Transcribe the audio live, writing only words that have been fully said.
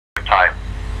time.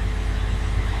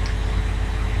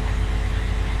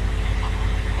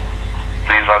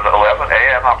 These are the 11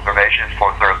 a.m. observations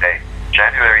for Thursday,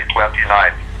 January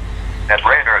 29th. At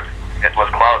Raynard, it was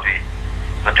cloudy.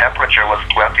 The temperature was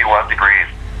 21 degrees,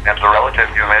 and the relative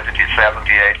humidity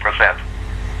 78%.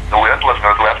 The wind was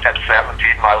northwest at 17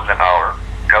 miles an hour,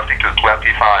 gusting to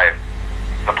 25.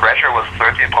 The pressure was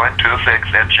 30.26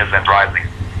 inches and rising.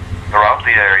 Around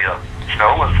the area,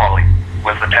 snow was falling,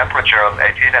 with a temperature of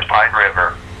 18 at Pine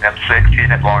River and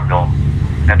 16 at Longville.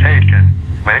 At Aitken,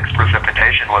 mixed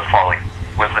precipitation was falling,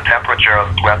 with a temperature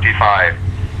of 25.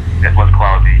 It was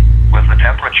cloudy, with a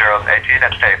temperature of 18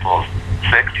 at Staples,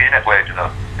 16 at Waytona,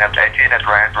 and 18 at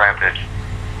Grand Rapids.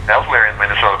 Elsewhere in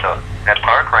Minnesota, at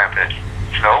Park Rapids,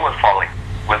 snow was falling,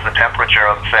 with a temperature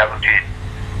of 17.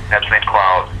 At St.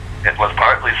 Cloud, it was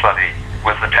partly sunny,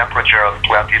 with a temperature of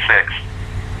 26.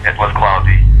 It was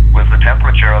cloudy, with a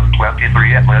temperature of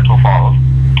 23 at Little Falls,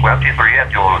 23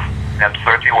 at Duluth, and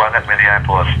 31 at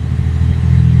Minneapolis.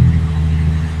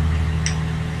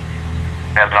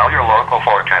 And now your local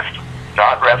forecast.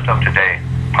 Rest of today,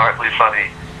 partly sunny.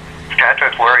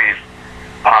 Scattered flurries.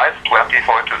 Highs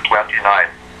 24 to 29.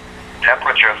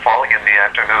 Temperatures falling in the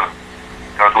afternoon.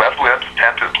 Northwest winds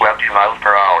 10 to 20 miles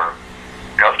per hour.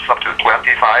 Gusts up to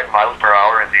 25 miles per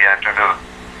hour in the afternoon.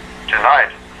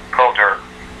 Tonight, colder.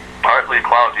 Partly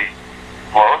cloudy.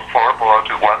 Lows 4 below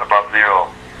to 1 above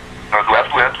zero.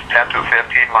 Northwest winds 10 to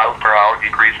 15 miles per hour,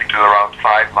 decreasing to around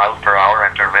 5 miles per hour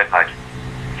after midnight.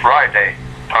 Friday,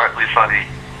 partly sunny.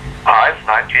 Highs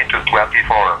 19 to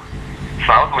 24.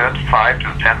 South winds 5 to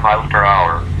 10 miles per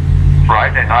hour.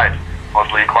 Friday night,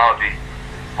 mostly cloudy.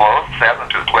 Lows 7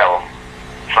 to 12.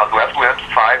 Southwest winds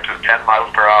 5 to 10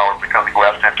 miles per hour, becoming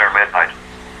west after midnight.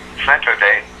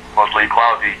 Saturday, mostly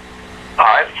cloudy.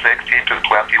 Highs 16 to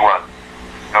 21.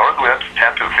 North winds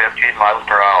 10 to 15 miles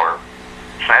per hour.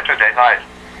 Saturday night,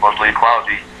 mostly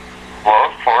cloudy.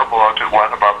 Lows 4 below to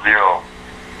 1 above zero.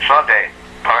 Sunday,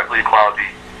 partly cloudy.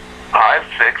 Highs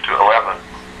 6 to 11.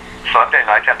 Sunday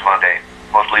night and Monday,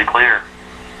 mostly clear.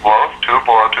 Lows 2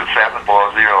 below to 7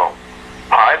 below zero.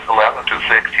 Highs 11 to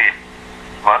 16.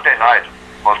 Monday night,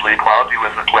 mostly cloudy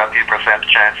with a 20%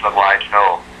 chance of light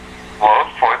snow.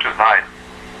 Lows 4 to 9.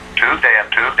 Tuesday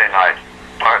and Tuesday night,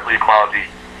 partly cloudy.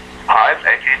 Highs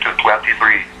 18 to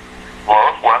 23.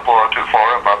 Lows 1 below to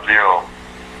 4 above zero.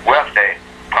 Wednesday,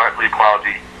 partly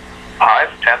cloudy.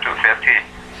 Highs 10 to 15.